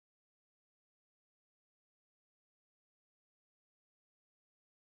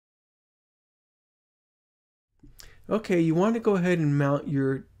Okay, you want to go ahead and mount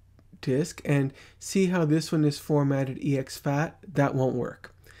your disk and see how this one is formatted exFAT. That won't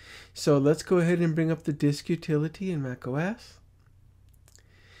work. So let's go ahead and bring up the disk utility in macOS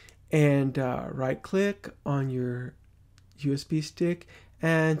and right click on your USB stick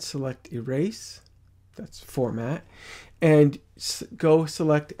and select erase. That's format. And go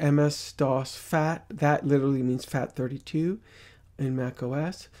select MS-DOS FAT. That literally means FAT32 in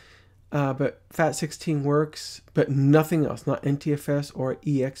macOS. But FAT16 works, but nothing else, not NTFS or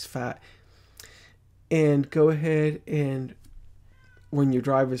exFAT. And go ahead and when your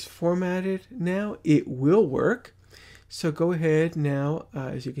drive is formatted now, it will work. So go ahead now,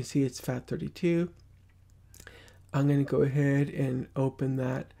 as you can see, it's FAT32. I'm going to go ahead and open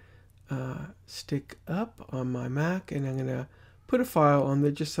that stick up on my Mac, and I'm going to put a file on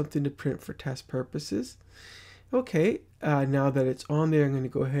there, just something to print for test purposes. Okay, now that it's on there, I'm going to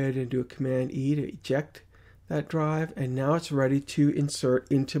go ahead and do a Command E to eject that drive, and now it's ready to insert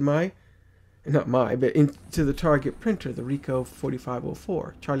into into the target printer, the Ricoh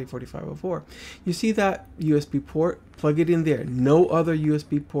 4504, Charlie 4504. You see that USB port? Plug it in there. No other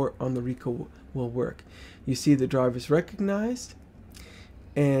USB port on the Ricoh will work. You see the drive is recognized,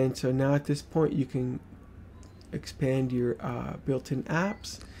 and so now at this point you can expand your built-in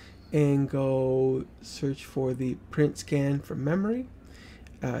apps and go search for the print scan from memory.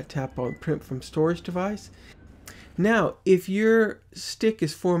 Tap on print from storage device. Now, if your stick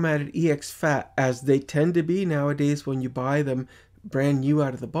is formatted exFAT, as they tend to be nowadays when you buy them brand new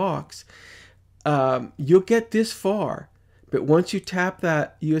out of the box, you'll get this far. But once you tap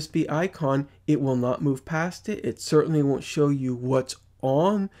that USB icon, it will not move past it. It certainly won't show you what's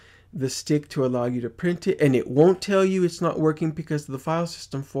on the stick to allow you to print it, and it won't tell you it's not working because of the file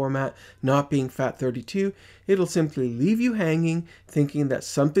system format not being FAT32. It'll simply leave you hanging, thinking that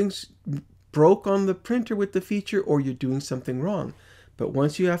something's broke on the printer with the feature or you're doing something wrong. But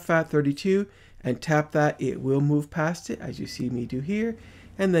once you have FAT32 and tap that, it will move past it, as you see me do here,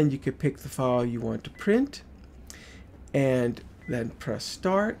 and then you can pick the file you want to print and then press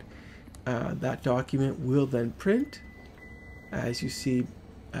start. That document will then print, as you see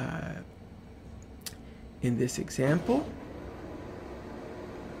in this example.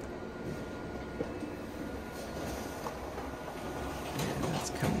 And that's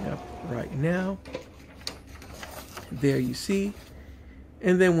coming up right now. There you see.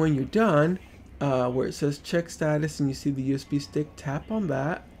 And then when you're done, where it says check status and you see the USB stick, tap on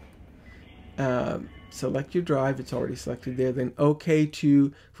that. Select your drive, it's already selected there, then OK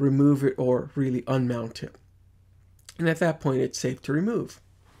to remove it or really unmount it. And at that point, it's safe to remove.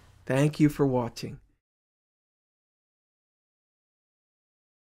 Thank you for watching.